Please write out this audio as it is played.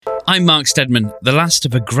I'm Mark Steadman, the last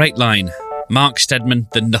of a great line. Mark Steadman,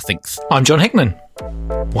 the nothingth. I'm John Hickman.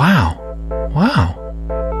 Wow.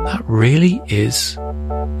 That really is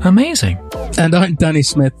amazing. And I'm Danny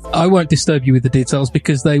Smith. I won't disturb you with the details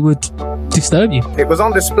because they would disturb you. It was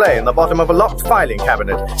on display in the bottom of a locked filing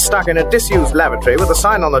cabinet, stuck in a disused lavatory with a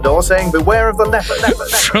sign on the door saying, "Beware of the leopard."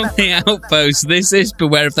 From the Outpost, this is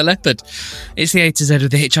Beware of the Leopard. It's the A to Z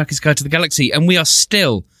of the Hitchhiker's Guide to the Galaxy, and we are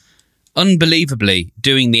still, unbelievably,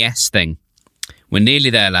 doing the S thing. We're nearly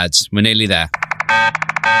there, lads. We're nearly there.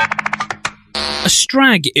 A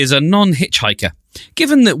strag is a non-hitchhiker.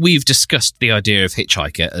 Given that we've discussed the idea of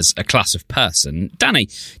hitchhiker as a class of person, Danny,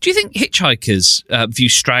 do you think hitchhikers view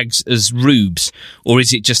strags as rubes, or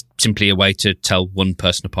is it just simply a way to tell one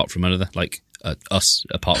person apart from another, like us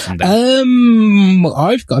apart from them?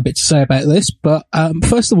 I've got a bit to say about this, but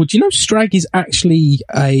first of all, do you know strag is actually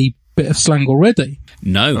a bit of slang already?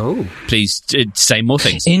 No. Oh. Please say more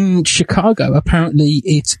things. In Chicago, apparently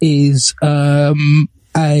it is a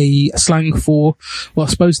slang for, well, I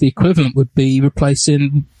suppose the equivalent would be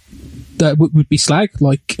replacing, would be slag,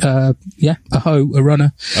 like, a hoe, a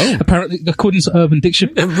runner. Oh. Apparently, according to Urban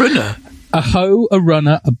Dictionary. A runner? A hoe, a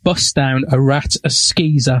runner, a bust down, a rat, a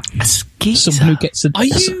skeezer. A skeezer? Someone who gets Are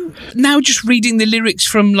you now just reading the lyrics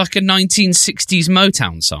from like a 1960s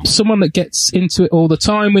Motown song? Someone that gets into it all the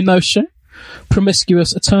time with no shame.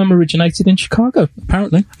 Promiscuous, a term originated in Chicago,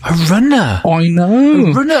 apparently. A runner? I know.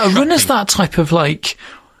 A runner's that type of, like,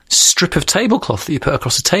 strip of tablecloth that you put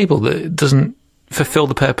across a table that doesn't fulfill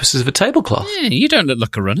the purposes of a tablecloth. Yeah, you don't look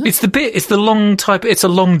like a runner. It's the long type, it's a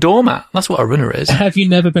long doormat. That's what a runner is. Have you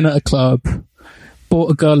never been at a club,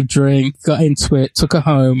 bought a girl a drink, got into it, took her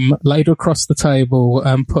home, laid her across the table,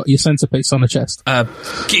 and put your centrepiece on her chest?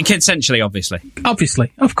 Consensually, obviously.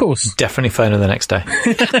 Obviously, of course. Definitely phone her the next day.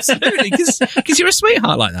 Absolutely, because you're a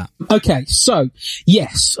sweetheart like that. Okay, so,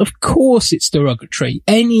 yes, of course it's derogatory.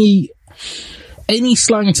 Any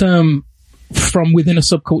slang term from within a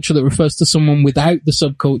subculture that refers to someone without the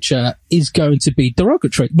subculture is going to be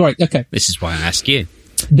derogatory. Right, okay. This is why I ask you.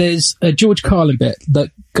 There's a George Carlin bit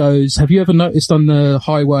that goes, have you ever noticed on the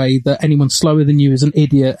highway that anyone slower than you is an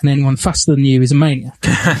idiot and anyone faster than you is a maniac?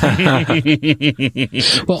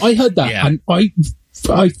 Well, I heard that and I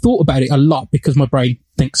thought about it a lot because my brain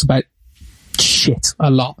thinks about shit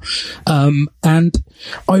a lot. And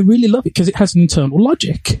I really love it because it has an internal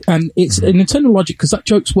logic. And it's an internal logic because that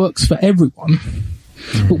joke works for everyone.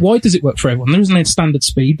 But why does it work for everyone? There isn't a standard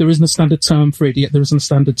speed. There isn't a standard term for idiot. There isn't a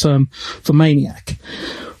standard term for maniac.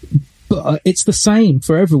 But it's the same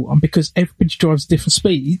for everyone because everybody drives different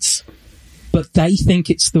speeds, but they think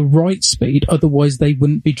it's the right speed. Otherwise, they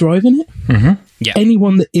wouldn't be driving it. Mm-hmm. Yeah.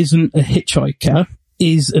 Anyone that isn't a hitchhiker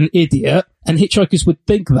is an idiot, and hitchhikers would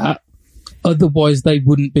think that. Otherwise, they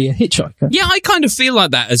wouldn't be a hitchhiker. Yeah, I kind of feel like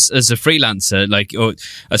that as a freelancer, like, or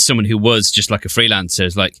as someone who was just like a freelancer.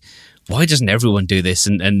 It's like, why doesn't everyone do this?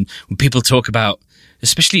 And when people talk about,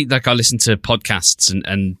 especially like I listen to podcasts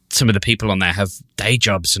and some of the people on there have day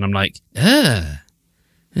jobs, and I'm like, why'd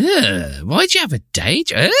you have a day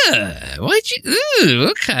job?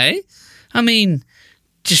 Okay. I mean,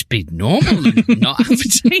 just be normal and not have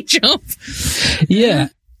a day job. Yeah.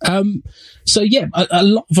 So yeah, a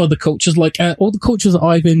lot of other cultures, like all the cultures that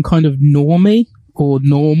I've been kind of normie or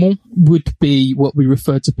normal would be what we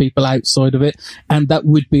refer to people outside of it. And that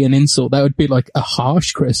would be an insult. That would be like a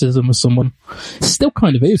harsh criticism of someone. Still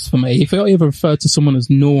kind of is for me. If I ever refer to someone as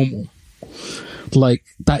normal, like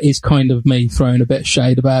that is kind of me throwing a bit of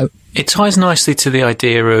shade about. It ties nicely to the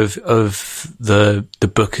idea of the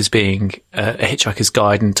book as being a hitchhiker's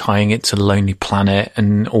guide and tying it to Lonely Planet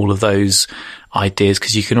and all of those ideas,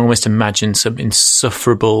 because you can almost imagine some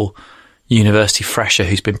insufferable university fresher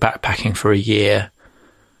who's been backpacking for a year,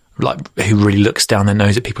 like who really looks down their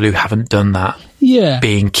nose at people who haven't done that. Yeah.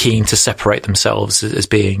 Being keen to separate themselves as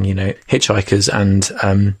being, you know, hitchhikers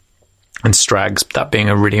and strags, that being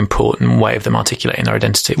a really important way of them articulating their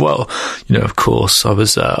identity. Well, you know, of course, I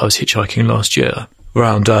was hitchhiking last year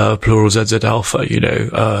around Plural ZZ Alpha. You know,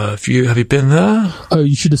 have you been there? Oh,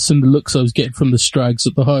 you should have seen the looks I was getting from the strags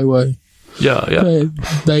at the highway. Yeah.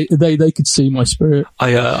 They could see my spirit.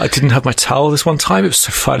 I didn't have my towel this one time. It was so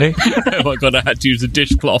funny. Oh my God, I had to use a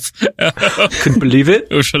dishcloth. Couldn't believe it.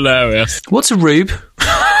 It was hilarious. What's a rube?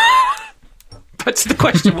 Back to the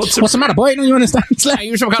question. What's the matter, boy? Don't you understand?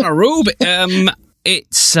 You're some kind of rube.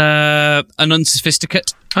 It's an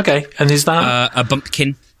unsophisticate. Okay, and is that a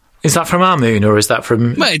bumpkin? Is that from our moon, or is that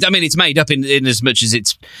from... Well, I mean, it's made up in as much as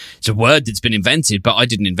it's a word that's been invented, but I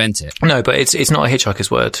didn't invent it. No, but it's not a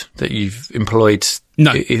hitchhiker's word that you've employed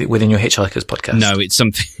within your Hitchhikers podcast. No, it's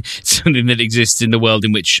something that exists in the world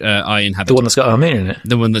in which I inhabit. The one that's got our moon in it?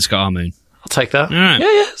 The one that's got our moon. I'll take that. All right.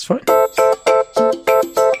 Yeah, that's fine.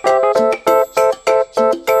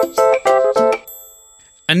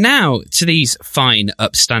 And now to these fine,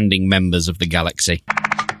 upstanding members of the galaxy.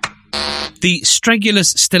 The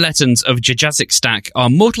Stregulus Stiletons of Jajazic are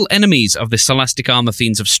mortal enemies of the Scholastic Armour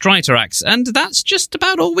Fiends of Strytarax, and that's just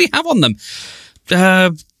about all we have on them.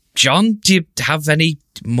 John, do you have any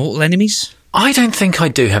mortal enemies? I don't think I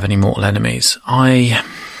do have any mortal enemies. I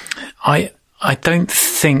don't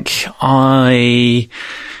think I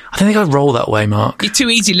roll that way, Mark. You're too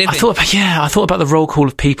easy living. I thought about the roll call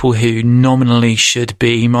of people who nominally should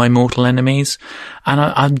be my mortal enemies, and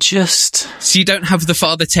I'm just... So you don't have the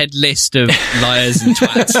Father Ted list of liars and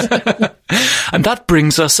twats? And that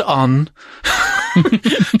brings us on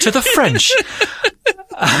to the French.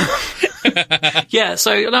 Yeah,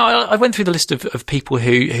 so no, I went through the list of people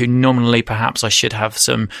who nominally perhaps I should have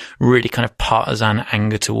some really kind of partisan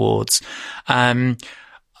anger towards.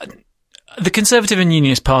 The Conservative and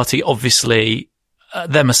Unionist Party, obviously,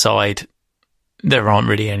 them aside, there aren't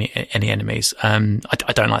really any enemies. I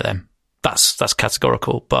don't like them. That's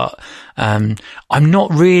categorical. But I'm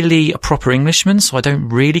not really a proper Englishman, so I don't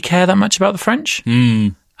really care that much about the French.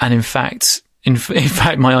 And in fact,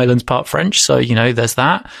 my island's part French, so there's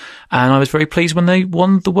that. And I was very pleased when they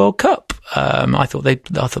won the World Cup. I thought they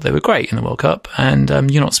were great in the World Cup, and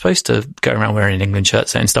you're not supposed to go around wearing an England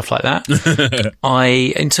shirt and stuff like that.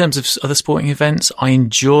 In terms of other sporting events, I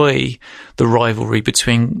enjoy the rivalry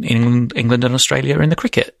between England and Australia in the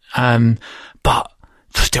cricket. But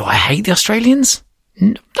do I hate the Australians?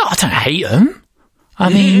 No, I don't hate them. I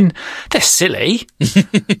mean, they're silly.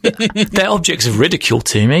 They're objects of ridicule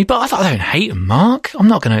to me, but I don't hate them, Mark. I'm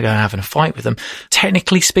not going to go having a fight with them.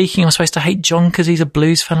 Technically speaking, I'm supposed to hate John because he's a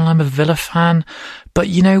Blues fan and I'm a Villa fan. But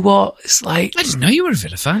you know what? It's like... I didn't know you were a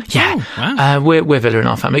Villa fan. Yeah. Oh, wow. We're Villa in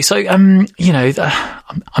our family. So, I'm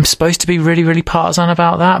supposed to be really, really partisan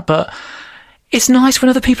about that, but it's nice when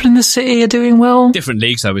other people in the city are doing well. Different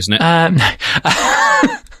leagues though, isn't it?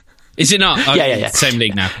 Is it not? Oh, yeah. Same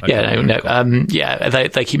league now. Okay. Yeah, no.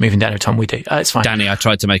 They keep moving down every time we do. It's fine. Danny, I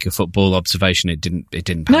tried to make a football observation. It didn't. No,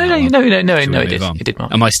 it did. It did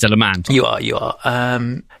not. Am I still a man? You are.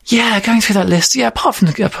 Yeah, going through that list. Yeah, apart from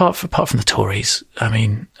the Tories. I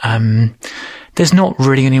mean, there's not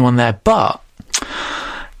really anyone there. But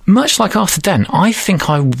much like Arthur Dent, I think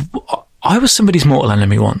I was somebody's mortal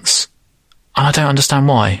enemy once, and I don't understand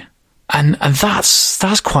why. And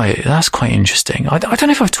that's quite interesting. I don't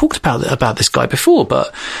know if I've talked about this guy before,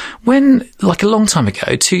 but when, like a long time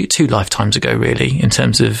ago, two lifetimes ago really, in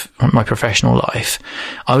terms of my professional life,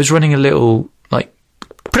 I was running a little like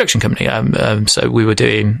production company. So we were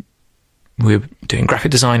doing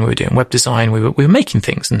graphic design, we were doing web design, we were making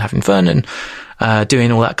things and having fun and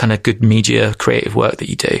doing all that kind of good media creative work that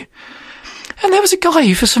you do. And there was a guy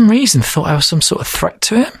who, for some reason, thought I was some sort of threat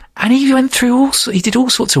to him. And he did all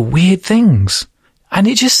sorts of weird things. And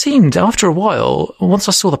it just seemed, after a while, once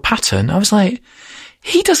I saw the pattern, I was like,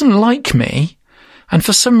 he doesn't like me. And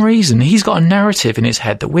for some reason, he's got a narrative in his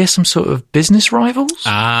head that we're some sort of business rivals.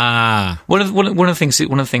 Ah. One of the things he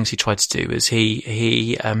tried to do is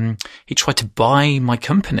he tried to buy my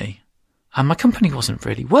company. And my company wasn't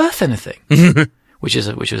really worth anything. which was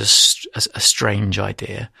a strange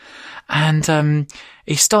idea. And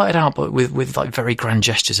he started out with like very grand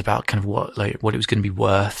gestures about kind of what it was going to be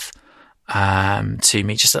worth to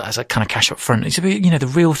me, just as a kind of cash up front. He said,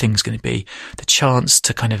 the real thing's going to be the chance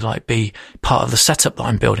to kind of like be part of the setup that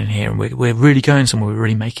I'm building here, and we're really going somewhere, we're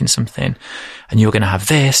really making something, and you're going to have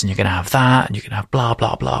this, and you're going to have that, and you're going to have blah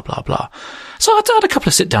blah blah blah blah. So I had a couple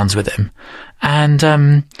of sit downs with him, and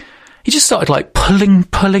he just started like pulling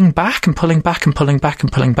back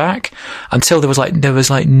until there was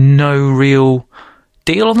no real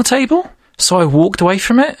deal on the table. So I walked away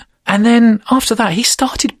from it. And then after that, he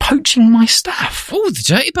started poaching my staff. Oh, the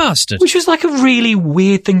dirty bastard. Which was like a really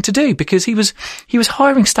weird thing to do, because he was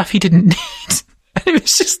hiring staff he didn't need. And it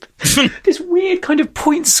was just this weird kind of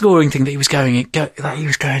point scoring thing that he was going into.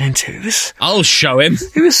 I'll show him.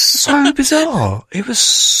 It was so bizarre. It was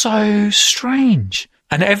so strange.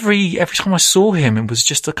 And every time I saw him, it was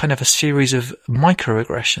just a kind of a series of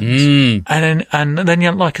microaggressions. And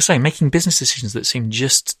then, like I say, making business decisions that seemed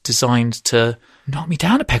just designed to knock me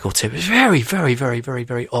down a peg or two. It was very, very, very, very,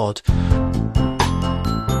 very odd.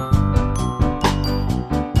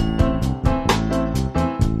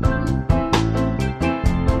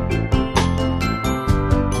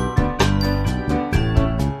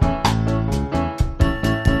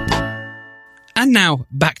 And now,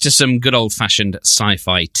 back to some good old-fashioned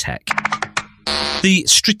sci-fi tech. The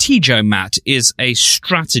Stratego-Mat is a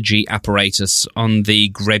strategy apparatus on the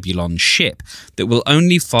Grebulon ship that will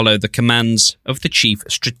only follow the commands of the Chief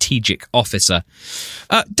Strategic Officer.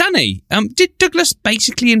 Danny, did Douglas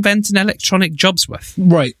basically invent an electronic Jobsworth?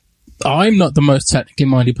 Right. I'm not the most technically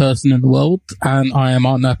minded person in the world, and I am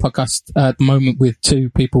on a podcast at the moment with two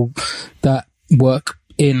people that work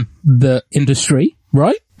in the industry,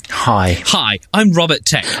 right? Hi, I'm Robert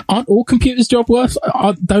Tech. Aren't all computers Jobsworth?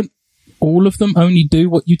 Don't all of them only do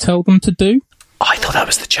what you tell them to do? I thought that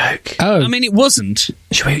was the joke. Oh, I mean, it wasn't.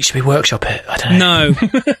 Should we workshop it? I don't know.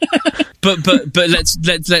 No, but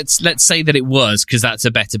let's say that it was, because that's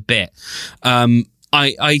a better bit.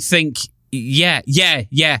 I think. Yeah,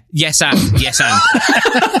 yes and. you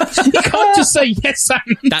can't just say yes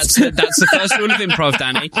and. That's the first rule of improv,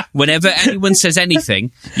 Danny. Whenever anyone says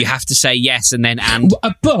anything, you have to say yes and then and.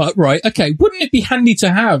 But, right, okay, wouldn't it be handy to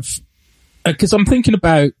have, because I'm thinking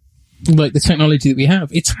about, like, the technology that we have,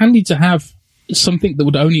 it's handy to have something that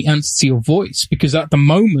would only answer to your voice, because at the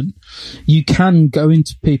moment, you can go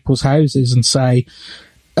into people's houses and say,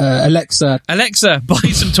 Alexa, buy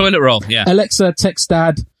some toilet roll, yeah. Alexa, text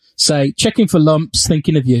Dad, say, checking for lumps,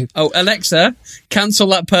 thinking of you. Oh, Alexa, cancel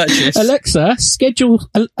that purchase. Alexa, schedule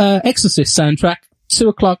Exorcist soundtrack,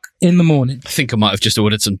 2:00 in the morning. I think I might have just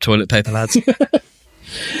ordered some toilet paper, lads.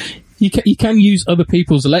 You can use other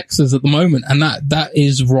people's Alexas at the moment, and that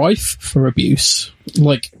is rife for abuse.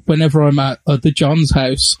 Like, whenever I'm at the John's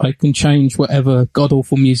house, I can change whatever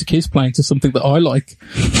god-awful music is playing to something that I like.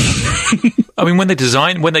 I mean, when they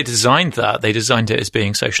designed that, they designed it as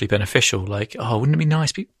being socially beneficial. Like, oh, wouldn't it be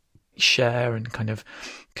nice to share and kind of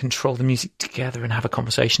control the music together and have a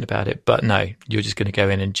conversation about it? But no, you're just going to go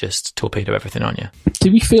in and just torpedo everything on you.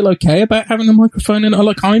 Do we feel okay about having a microphone in?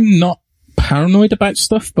 Like, I'm not paranoid about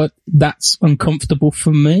stuff, but that's uncomfortable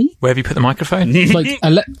for me. Where have you put the microphone? Like,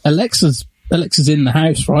 Alexa's in the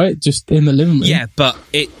house, right? Just in the living room. Yeah, but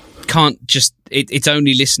it can't just... It's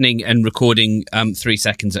only listening and recording 3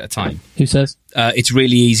 seconds at a time. Who says? It's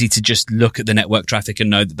really easy to just look at the network traffic and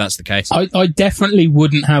know that that's the case. I definitely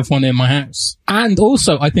wouldn't have one in my house. And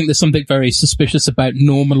also, I think there's something very suspicious about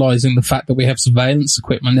normalising the fact that we have surveillance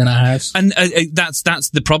equipment in our house. And that's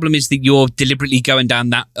the problem, is that you're deliberately going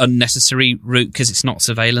down that unnecessary route because it's not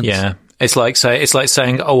surveillance. Yeah. It's like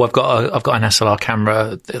saying, oh, I've got an SLR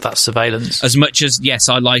camera. That's surveillance. As much as, yes,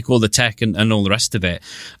 I like all the tech and all the rest of it,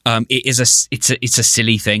 it's a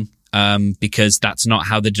silly thing, because that's not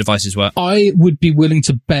how the devices work. I would be willing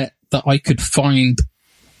to bet that I could find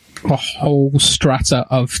a whole strata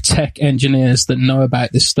of tech engineers that know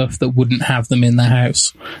about this stuff that wouldn't have them in their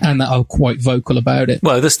house and that are quite vocal about it.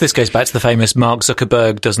 Well, this goes back to the famous Mark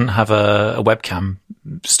Zuckerberg doesn't have a webcam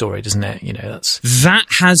story, doesn't it? You know, that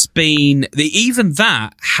has been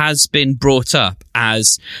brought up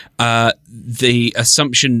as the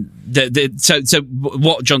assumption that so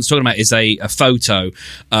what John's talking about is a photo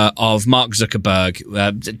of Mark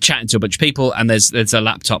Zuckerberg chatting to a bunch of people, and there's a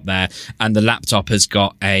laptop there, and the laptop has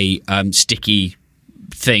got a sticky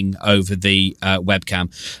thing over the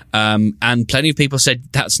webcam, and plenty of people said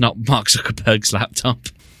that's not Mark Zuckerberg's laptop.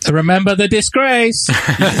 Remember the disgrace. The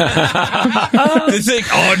thing,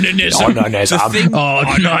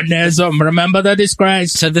 onanism. Remember the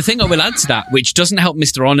disgrace. So the thing I will add to that, which doesn't help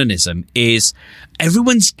Mr. Onanism, is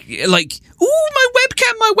everyone's like, "Ooh, my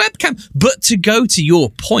webcam." But to go to your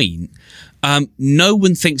point, no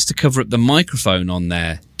one thinks to cover up the microphone on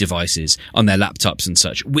their devices, on their laptops and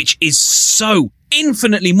such, which is so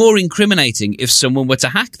infinitely more incriminating if someone were to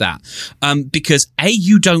hack that. Because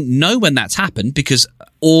you don't know when that's happened, because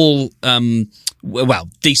all,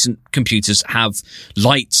 decent computers have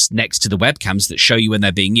lights next to the webcams that show you when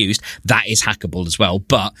they're being used. That is hackable as well.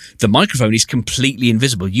 But the microphone is completely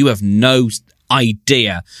invisible. You have no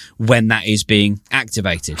idea when that is being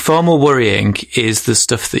activated. Far more worrying is the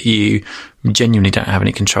stuff that you genuinely don't have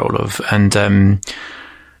any control of. And,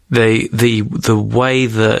 the way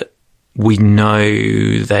that we know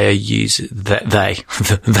they are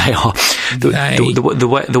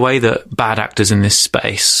the way that bad actors in this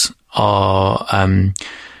space are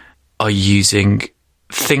using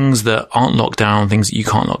things that aren't locked down, things that you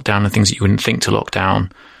can't lock down, and things that you wouldn't think to lock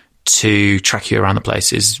down to track you around the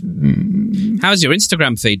places. How's your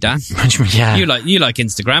Instagram feed, Dan? Yeah, you like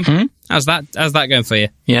Instagram. Mm-hmm. How's that going for you?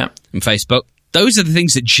 Yeah, and Facebook. Those are the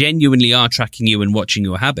things that genuinely are tracking you and watching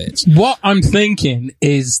your habits. What I'm thinking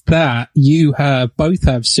is that you both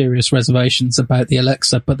have serious reservations about the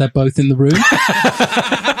Alexa, but they're both in the room.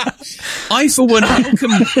 I, for one,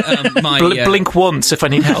 welcome my... blink once if I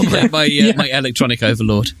need help. My electronic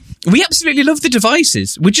overlord. We absolutely love the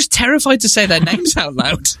devices. We're just terrified to say their names out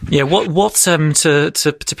loud. Yeah, what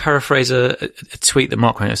to paraphrase a tweet that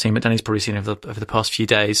Mark won't have seen, but Danny's probably seen over the past few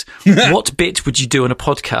days. What bit would you do on a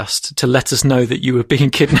podcast to let us know that you were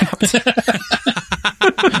being kidnapped?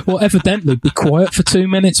 Well, evidently, be quiet for 2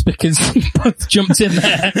 minutes because you both jumped in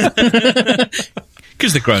there.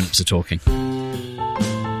 Because the grown-ups are talking.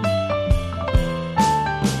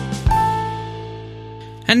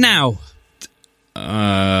 And now,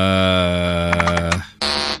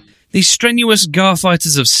 these strenuous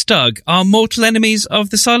Garfighters of Stug are mortal enemies of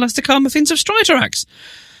the Silasticamathins of Strytarax.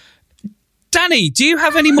 Danny, do you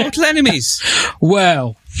have any mortal enemies?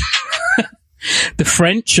 Well, the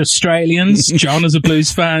French, Australians, John as a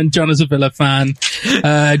Blues fan, John as a Villa fan,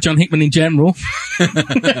 John Hickman in general. Do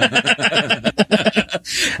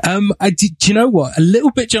you know what? A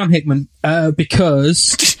little bit John Hickman,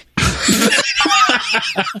 because...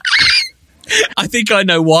 I think I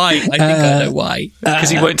know why. I know why. Because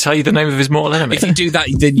he won't tell you the name of his mortal enemy. If you do that,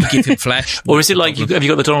 then you give him flesh. Or is it like, have you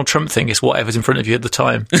got the Donald Trump thing? It's whatever's in front of you at the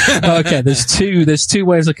time. Okay, there's two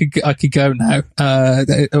ways I could go now.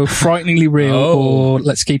 Frighteningly real, or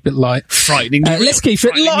let's keep it light. Frighteningly real. Let's keep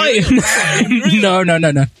it light. No.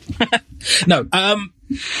 No.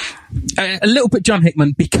 A little bit John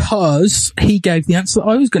Hickman, because he gave the answer that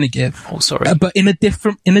I was going to give. Oh, sorry. But in a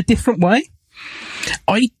different way.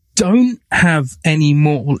 I don't have any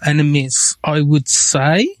mortal enemies, I would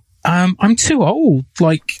say. I'm too old.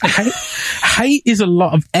 Like, hate is a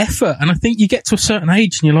lot of effort, and I think you get to a certain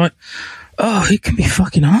age and you're like, oh, it can be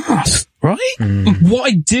fucking arsed, right?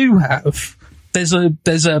 What I do have, there's a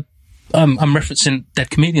I'm referencing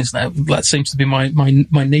dead comedians now. That seems to be my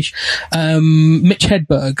niche. Mitch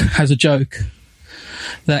Hedberg has a joke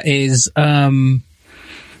that is, I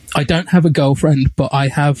don't have a girlfriend, but I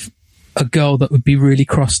have a girl that would be really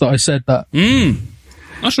cross that I said that.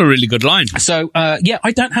 That's a really good line. So, yeah,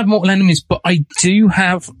 I don't have mortal enemies, but I do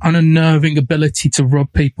have an unnerving ability to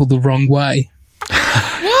rub people the wrong way.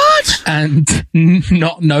 What? And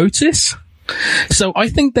not notice. So I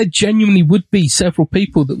think there genuinely would be several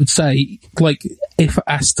people that would say, like, if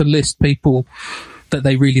asked to list people that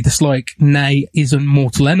they really dislike, nay is a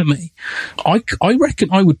mortal enemy, I reckon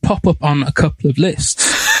I would pop up on a couple of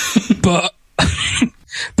lists. But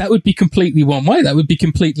that would be completely one way. That would be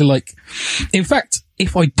completely like... In fact,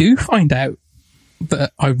 if I do find out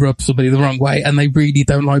that I rub somebody the wrong way and they really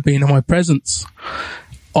don't like being in my presence,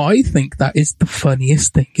 I think that is the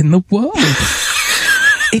funniest thing in the world.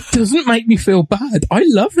 It doesn't make me feel bad. I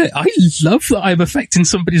love it. I love that I'm affecting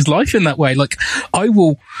somebody's life in that way. Like, I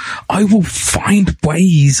will find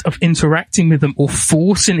ways of interacting with them or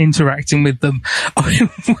forcing interacting with them. I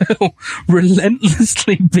will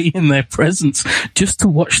relentlessly be in their presence just to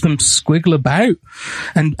watch them squiggle about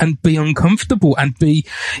and be uncomfortable and be,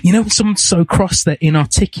 you know, when someone's so cross they're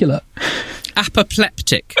inarticulate.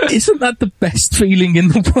 Apoplectic. Isn't that the best feeling in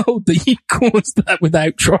the world, that you caused that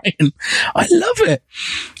without trying? I love it.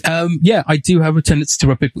 Yeah, I do have a tendency to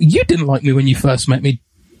rub people. You didn't like me when you first met me,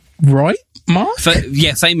 right, Mark?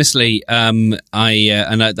 Yeah, famously,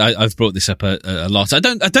 I've brought this up a lot. I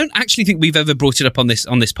don't actually think we've ever brought it up on this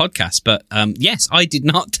podcast, but yes, I did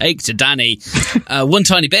not take to Danny one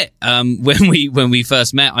tiny bit. When we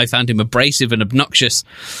first met, I found him abrasive and obnoxious,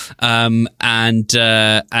 and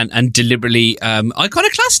deliberately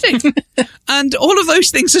iconoclastic, and all of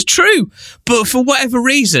those things are true. But for whatever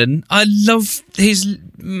reason, I love his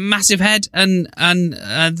massive head and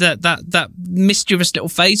that mischievous little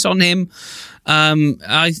face on him.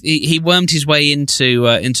 He wormed his way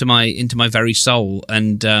into my very soul,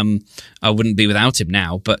 and I wouldn't be without him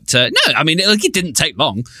now. But no, I mean, it didn't take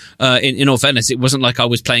long. In all fairness, it wasn't like I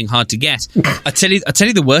was playing hard to get. I tell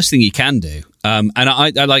you the worst thing you can do. And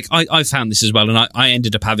I found this as well, and I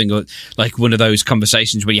ended up having one of those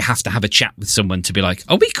conversations where you have to have a chat with someone to be like,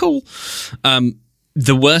 "Are we cool?"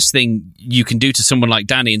 The worst thing you can do to someone like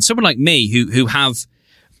Danny and someone like me who have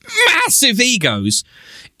massive egos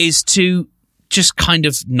is to just kind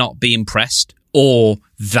of not be impressed or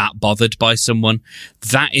that bothered by someone.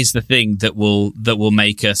 That is the thing that will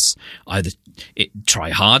make us either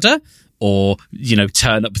try harder or, you know,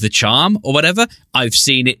 turn up the charm or whatever. I've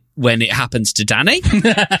seen it when it happens to Danny,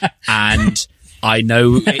 and I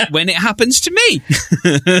know it when it happens to me.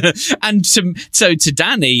 And so to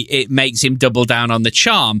Danny, it makes him double down on the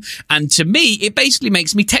charm. And to me, it basically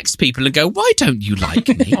makes me text people and go, "Why don't you like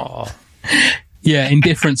me?" Yeah,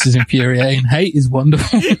 indifference is infuriating. Hate is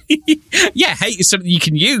wonderful. Yeah, hate is something you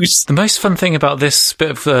can use. The most fun thing about this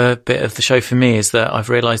bit of the show for me is that I've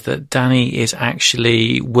realised that Danny is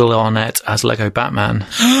actually Will Arnett as Lego Batman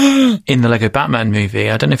in the Lego Batman movie.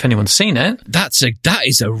 I don't know if anyone's seen it. That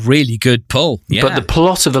is a really good pull. Yeah. But the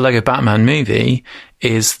plot of the Lego Batman movie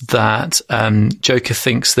is that Joker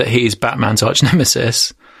thinks that he is Batman's arch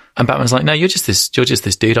nemesis. And Batman's like, no, you're just this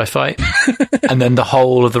dude I fight. And then the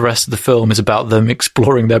whole of the rest of the film is about them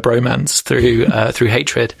exploring their bromance through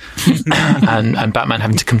hatred, and Batman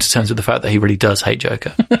having to come to terms with the fact that he really does hate Joker.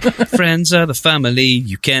 Friends are the family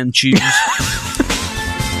you can choose.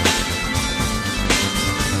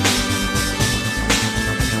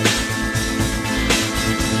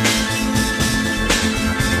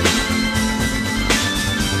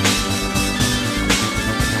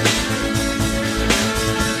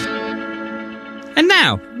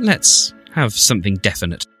 Now, let's have something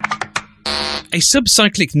definite. A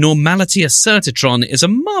subcyclic normality assertitron is a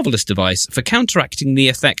marvellous device for counteracting the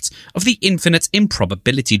effects of the infinite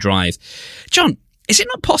improbability drive. John, is it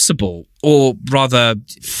not possible, or rather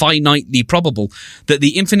finitely probable, that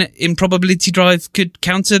the infinite improbability drive could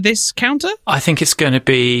counter this counter? I think it's going to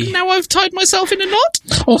be... Now I've tied myself in a knot?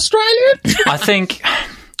 Australian?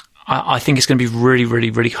 I think it's going to be really,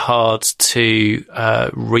 really, really hard to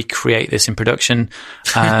recreate this in production.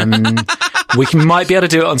 We might be able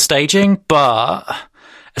to do it on staging, but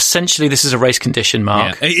essentially this is a race condition,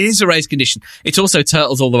 Mark. Yeah, it is a race condition. It's also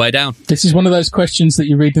turtles all the way down. This is one of those questions that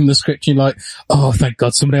you read in the script and you're like, oh, thank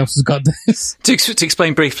God somebody else has got this. To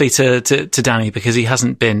explain briefly to Danny, because he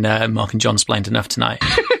hasn't been Mark and John explained enough tonight.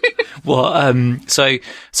 Well, so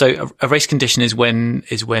a race condition is when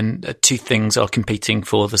two things are competing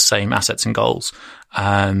for the same assets and goals.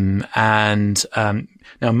 Now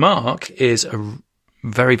Mark is a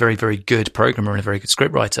very, very, very good programmer and a very good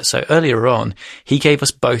scriptwriter. So earlier on, he gave us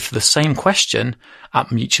both the same question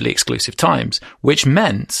at mutually exclusive times, which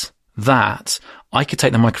meant that I could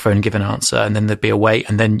take the microphone and give an answer, and then there'd be a wait,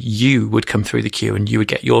 and then you would come through the queue and you would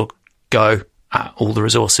get your go at all the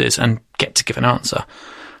resources and get to give an answer.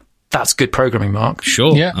 That's good programming, Mark.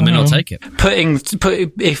 Sure. Yeah, I'll take it.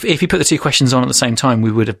 If you put the two questions on at the same time,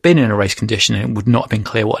 we would have been in a race condition and it would not have been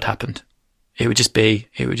clear what had happened. It would just be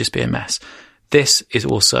a mess. This is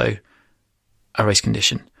also a race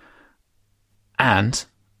condition. And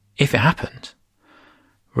if it happened,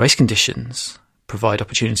 race conditions provide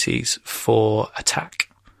opportunities for attack.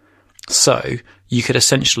 So you could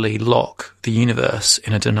essentially lock the universe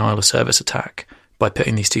in a denial of service attack by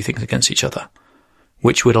putting these two things against each other,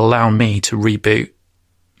 which would allow me to reboot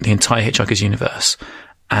the entire Hitchhiker's universe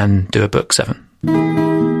and do a book 7.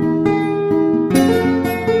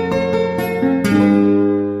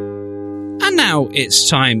 And now it's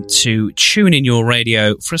time to tune in your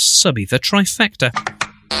radio for a Sub-Etha trifecta.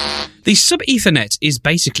 The Sub-Ethernet is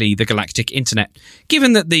basically the galactic internet.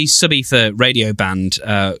 Given that the Sub-Etha radio band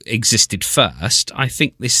existed first, I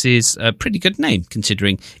think this is a pretty good name,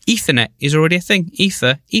 considering Ethernet is already a thing.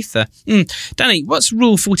 Ether. Danny, what's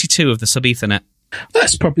Rule 42 of the Sub-Ethernet?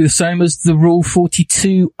 That's probably the same as the Rule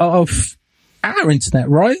 42 of our internet,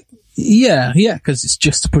 right? Yeah, because it's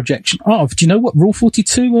just a projection of. Do you know what Rule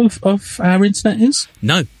 42 of our internet is?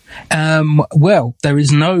 No. Well, there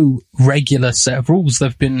is no regular set of rules.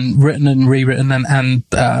 They've been written and rewritten, and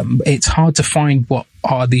it's hard to find what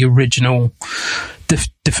are the original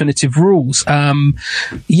definitive rules.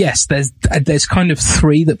 Yes, there's kind of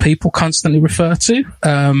 3 that people constantly refer to,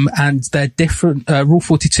 and they're different. Rule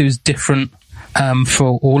 42 is different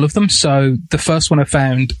for all of them. So the first one I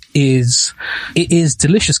found is, it is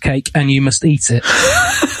delicious cake and you must eat it.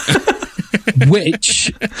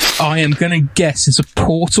 Which I am going to guess is a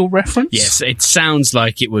Portal reference. Yes, it sounds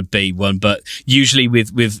like it would be one, but usually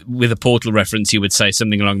with a Portal reference, you would say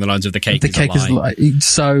something along the lines of the cake is a lie.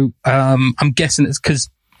 So I'm guessing it's because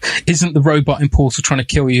isn't the robot in Portal trying to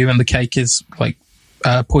kill you and the cake is like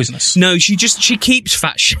poisonous? No, she keeps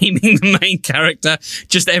fat shaming the main character.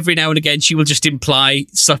 Just every now and again, she will just imply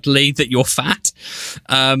subtly that you're fat,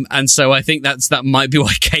 and so I think that might be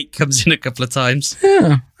why cake comes in a couple of times.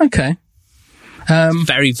 Yeah. Okay.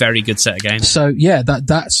 Very, very good set of games. So yeah,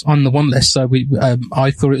 that's on the one list. So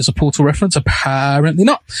I thought it was a Portal reference. Apparently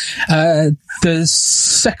not. The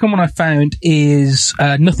second one I found is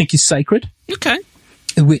Nothing is Sacred. Okay.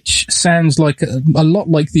 Which sounds like a lot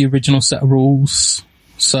like the original set of rules.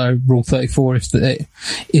 So Rule 34, if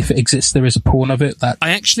it exists, there is a pawn of it. That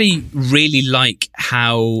I actually really like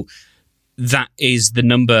how that is the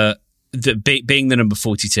number. Being the number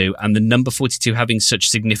 42 and the number 42 having such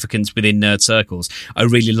significance within nerd circles, I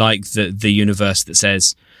really like the universe that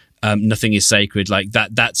says nothing is sacred. Like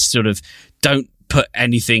that's sort of, don't put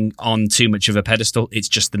anything on too much of a pedestal. It's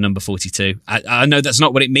just the number 42. I know that's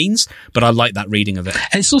not what it means, but I like that reading of it.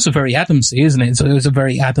 And it's also very Adamsy, isn't it? So it was a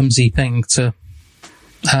very Adamsy thing to,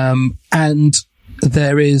 and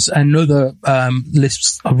there is another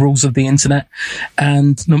list of rules of the internet,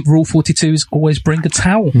 and rule 42 is always bring a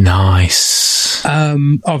towel. Nice.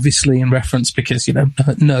 Obviously in reference because,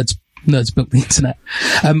 nerds built the internet.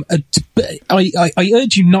 I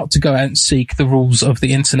urge you not to go out and seek the rules of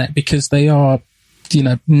the internet because they are,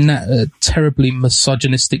 terribly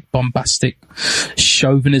misogynistic, bombastic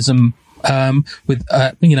chauvinism, with,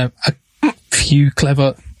 a few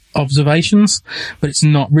clever observations, but it's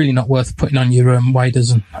really not worth putting on your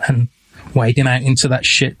waders and wading out into that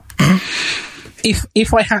shit.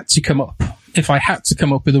 If I had to come up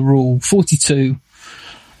with a rule 42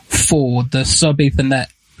 for the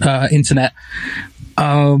Sub-Etha internet,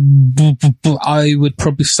 I would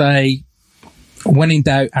probably say, when in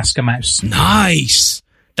doubt, ask a mouse. Nice.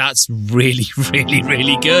 That's really, really,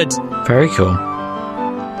 really good. Very cool.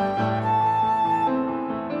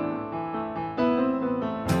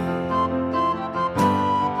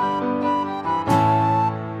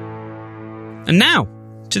 And now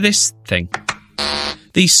to this thing.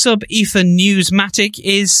 The Sub-Etha Newsmatic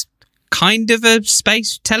is kind of a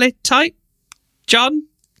space teletype. John,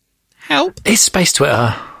 help. It's space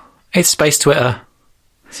Twitter. It's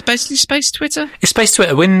basically space Twitter. It's space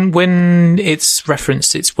Twitter. When it's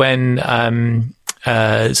referenced, it's when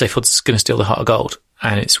Zaphod's going to steal the heart of gold,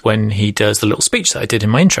 and it's when he does the little speech that I did in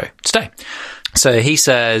my intro today. So he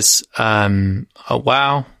says, "Oh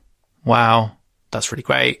wow, that's really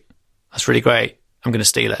great. That's really great. I'm going to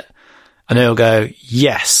steal it." And they'll go,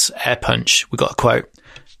 "Yes, air punch. We got a quote."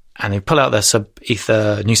 And they pull out their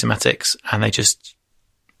Sub-Etha Newsomatics and they just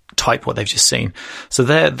type what they've just seen. So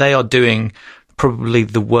they are doing probably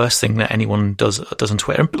the worst thing that anyone does on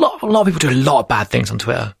Twitter. And a lot of people do a lot of bad things on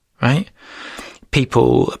Twitter, right?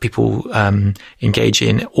 People engage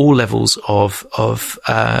in all levels of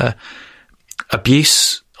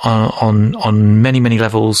abuse on many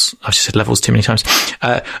levels. I've just said levels too many times.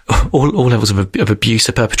 All levels of abuse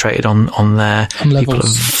are perpetrated on there. People are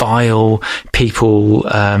vile. People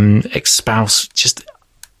espouse just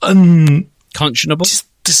unconscionable.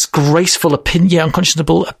 Disgraceful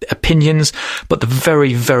unconscionable opinions. But the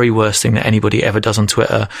very, very worst thing that anybody ever does on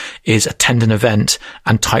Twitter is attend an event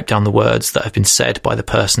and type down the words that have been said by the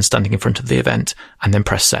person standing in front of the event and then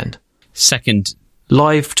press send. Second,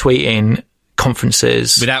 live tweeting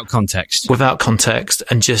conferences without context,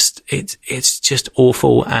 and just it's just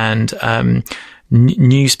awful. And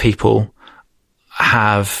news people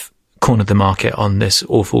have cornered the market on this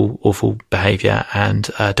awful behaviour, and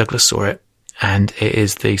Douglas saw it. And it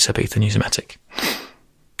is the Sub-Etha Newsomatic.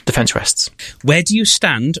 Defence rests. Where do you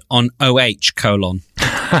stand on OH :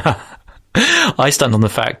 I stand on the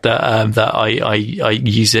fact that I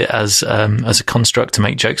use it as a construct to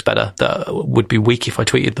make jokes better that would be weak if I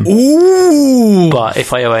tweeted them. Ooh, but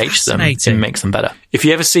if I OH them, it makes them better. If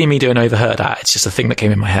you ever see me do an overheard it's just a thing that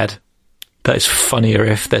came in my head. That is funnier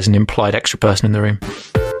if there's an implied extra person in the room.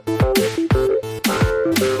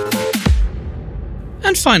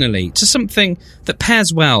 And finally, to something that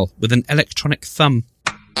pairs well with an electronic thumb.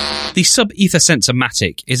 The Sub-Etha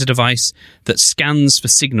Sens-o-Matic is a device that scans for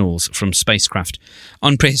signals from spacecraft.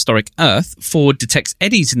 On prehistoric Earth, Ford detects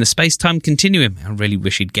eddies in the space-time continuum. I really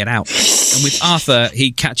wish he'd get out. And with Arthur,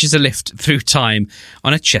 he catches a lift through time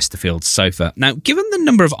on a Chesterfield sofa. Now, given the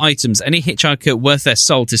number of items any hitchhiker worth their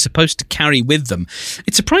salt is supposed to carry with them,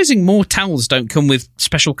 it's surprising more towels don't come with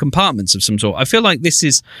special compartments of some sort. I feel like this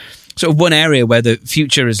is sort of one area where the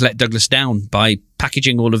future has let Douglas down by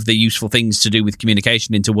packaging all of the useful things to do with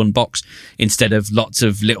communication into one box instead of lots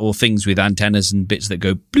of little things with antennas and bits that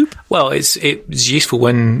go bloop. Well, it was useful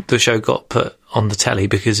when the show got put on the telly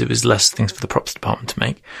because it was less things for the props department to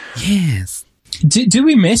make. Yes. Do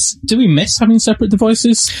we miss having separate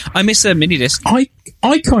devices? I miss a mini disc. I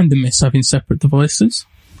kind of miss having separate devices.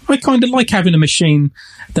 I kind of like having a machine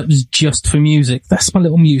that was just for music. That's my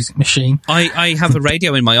little music machine. I have a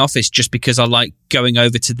radio in my office just because I like going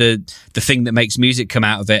over to the thing that makes music come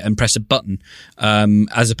out of it and press a button,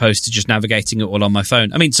 as opposed to just navigating it all on my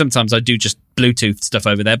phone. I mean, sometimes I do just Bluetooth stuff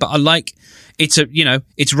over there, but I like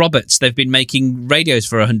it's Roberts. They've been making radios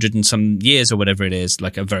for 100 and some years or whatever it is,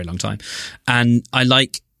 like a very long time. And I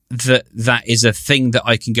like that is a thing that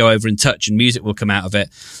I can go over and touch and music will come out of it,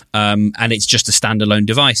 and it's just a standalone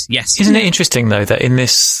device. Yes. Isn't it interesting though that in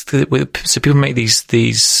this, so people make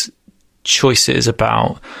these choices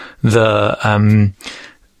about the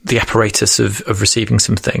the apparatus of receiving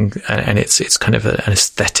something, and it's kind of an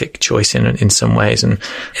aesthetic choice in some ways, and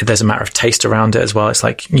there's a matter of taste around it as well. It's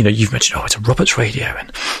like, you've mentioned, it's a Roberts radio,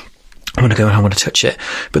 and I want to go and I want to touch it,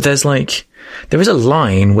 but there is a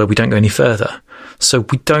line where we don't go any further. So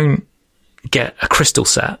we don't get a crystal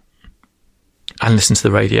set and listen to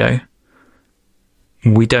the radio.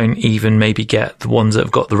 We don't even maybe get the ones that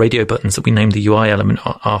have got the radio buttons that we named the UI element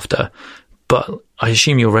after. But I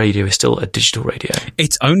assume your radio is still a digital radio.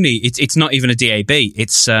 It's not even a DAB.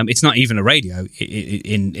 It's not even a radio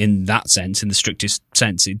in that sense, in the strictest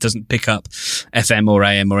sense. It doesn't pick up FM or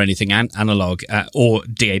AM or anything analog or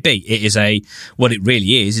DAB. It is what it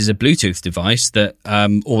really is a Bluetooth device that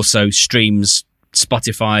also streams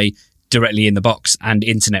Spotify directly in the box and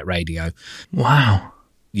internet radio. Wow.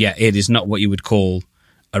 Yeah, it is not what you would call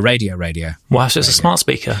a radio. Wow, so it's a smart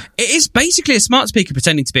speaker. It is basically a smart speaker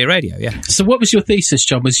pretending to be a radio, yeah. So what was your thesis,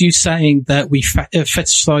 John? Was you saying that we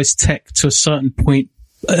fetishize tech to a certain point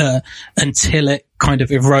until it kind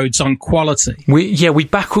of erodes on quality? We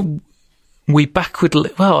backward.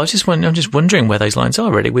 Well, I'm just wondering where those lines are.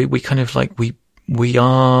 Really, we kind of like we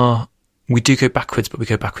do go backwards, but we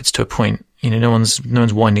go backwards to a point. No one's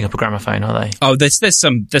winding up a gramophone, are they? Oh, there's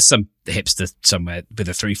some hipster somewhere with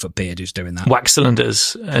a 3-foot beard who's doing that. Wax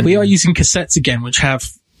cylinders. We are using cassettes again, which have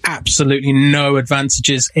absolutely no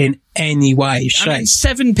advantages in any way, shape. I mean,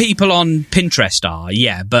 7 people on Pinterest are,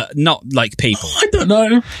 yeah, but not like people. I don't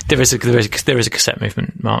know. There is a cassette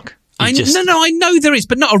movement, Mark. I know there is,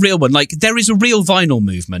 but not a real one. Like, there is a real vinyl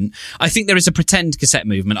movement. I think there is a pretend cassette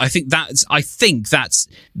movement. I think that's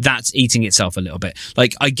eating itself a little bit.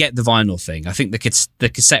 Like, I get the vinyl thing. I think the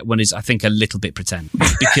cassette one is, I think, a little bit pretend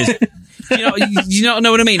because you know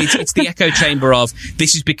what I mean. It's the echo chamber of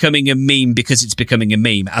this is becoming a meme because it's becoming a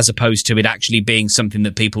meme, as opposed to it actually being something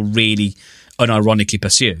that people really unironically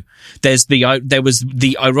pursue. There was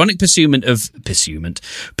the ironic pursuit.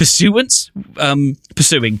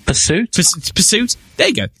 There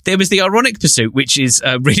you go. There was the ironic pursuit, which is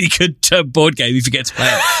a really good board game if you get to play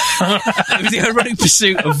it. It was the ironic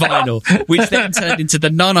pursuit of vinyl, which then turned into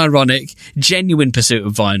the non-ironic, genuine pursuit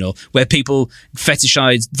of vinyl, where people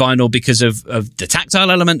fetishized vinyl because of the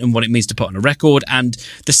tactile element and what it means to put on a record, and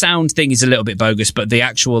the sound thing is a little bit bogus, but the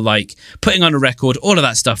actual, like, putting on a record, all of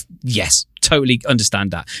that stuff, yes, totally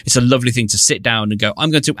understand that. It's a lovely thing to sit down and go,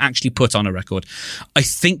 I'm going to actually put on a record. I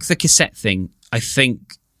think the cassette thing, I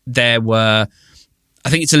think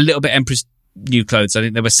it's a little bit Emperor's New Clothes. I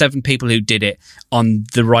think there were 7 people who did it on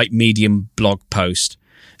the right Medium blog post,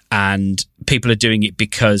 and people are doing it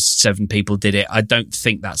because 7 people did it. I don't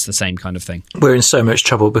think that's the same kind of thing. We're in so much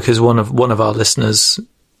trouble because one of our listeners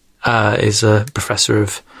is a professor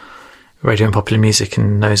of radio and popular music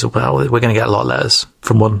and knows about. We're going to get a lot of letters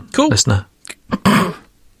from one listener.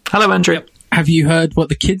 Hello, Andrew. Yep. Have you heard what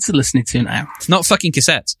the kids are listening to now? It's not fucking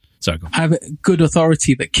cassettes. Sorry, go on. I have good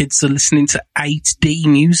authority that kids are listening to 8D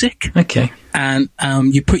music. Okay. And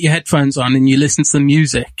you put your headphones on and you listen to the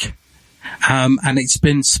music. And it's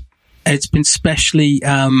been specially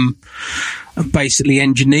basically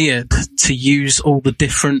engineered to use all the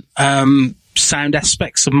different sound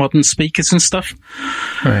aspects of modern speakers and stuff.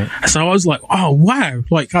 Right. So I was like, oh wow.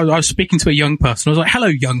 Like I was speaking to a young person. I was like, hello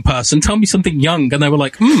young person, tell me something young. And they were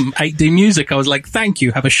like, 8D music. I was like, thank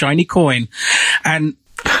you, have a shiny coin. And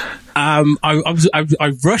I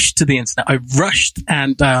rushed to the internet. I rushed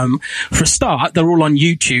and for a start, they're all on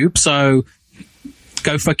YouTube, so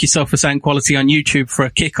go fuck yourself for sound quality on YouTube for a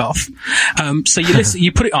kickoff. So you listen,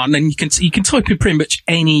 you put it on, and you can type in pretty much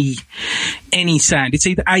any sound. It's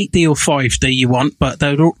either 8D or 5D you want, but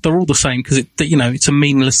they're all the same because it's a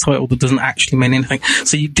meaningless title that doesn't actually mean anything.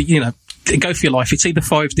 So go for your life. It's either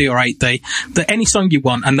 5D or 8D. Any song you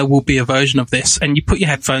want, and there will be a version of this. And you put your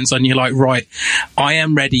headphones on, you're like, right, I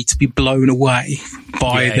am ready to be blown away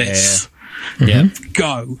by this. Yeah.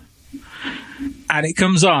 Go. And it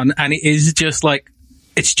comes on, and it is just like,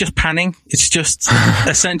 it's just panning. It's just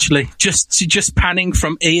essentially just panning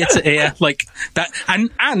from ear to ear like that.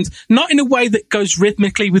 And not in a way that goes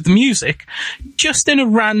rhythmically with the music, just in a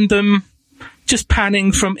random, just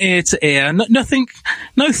panning from ear to ear.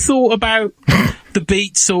 No thought about the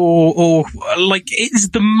beats or like, it's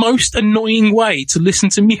the most annoying way to listen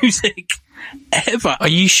to music ever. Are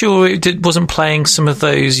you sure it wasn't playing some of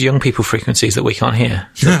those young people frequencies that we can't hear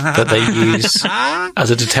that they use as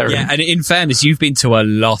a deterrent? Yeah, and in fairness, you've been to a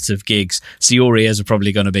lot of gigs, so your ears are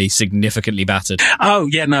probably going to be significantly battered. Oh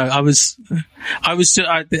yeah, no, I'm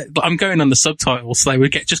going on the subtitles, so they were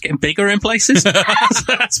just getting bigger in places. So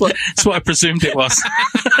that's what I presumed it was.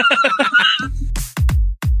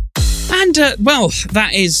 And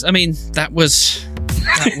that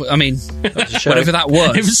Whatever that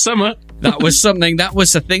was. It was summer. That was something. That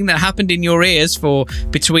was a thing that happened in your ears for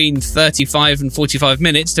between 35 and 45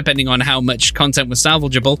 minutes, depending on how much content was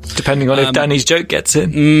salvageable. Depending on if Danny's joke gets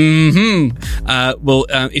in.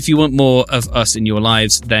 If you want more of us in your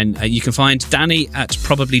lives, then you can find Danny at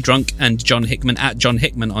Probably Drunk and John Hickman at John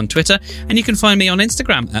Hickman on Twitter. And you can find me on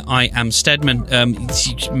Instagram at I Am Stedman.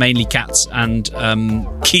 Mainly cats and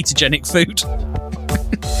ketogenic food.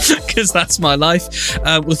 Because that's my life.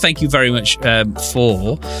 Well, thank you very much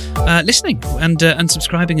for listening and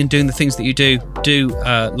subscribing and doing the things that you do. Do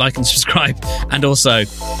like and subscribe, and also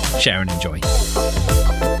share and enjoy.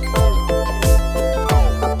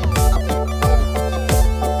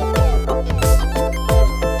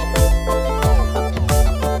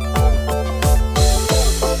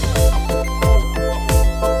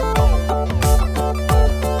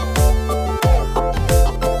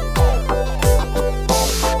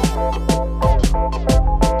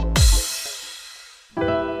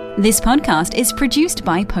 This podcast is produced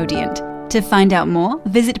by Podient. To find out more,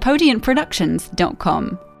 visit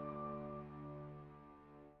podientproductions.com.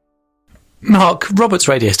 Mark, Robert's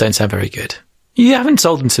radios don't sound very good. You haven't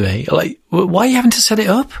sold them to me. Like, why are you having to set it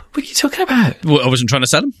up? What are you talking about? Well, I wasn't trying to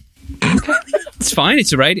sell them. It's fine.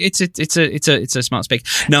 It's a radio. It's a smart speaker.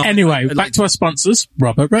 No. Anyway, back to our sponsors,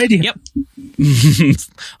 Robert Radio. Yep.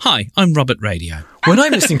 Hi, I'm Robert Radio. When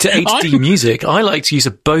I'm listening to HD music, I like to use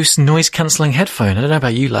a Bose noise-cancelling headphone. I don't know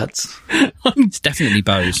about you lads. It's definitely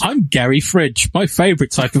Bose. I'm Gary Fridge. My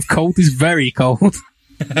favourite type of cold is very cold.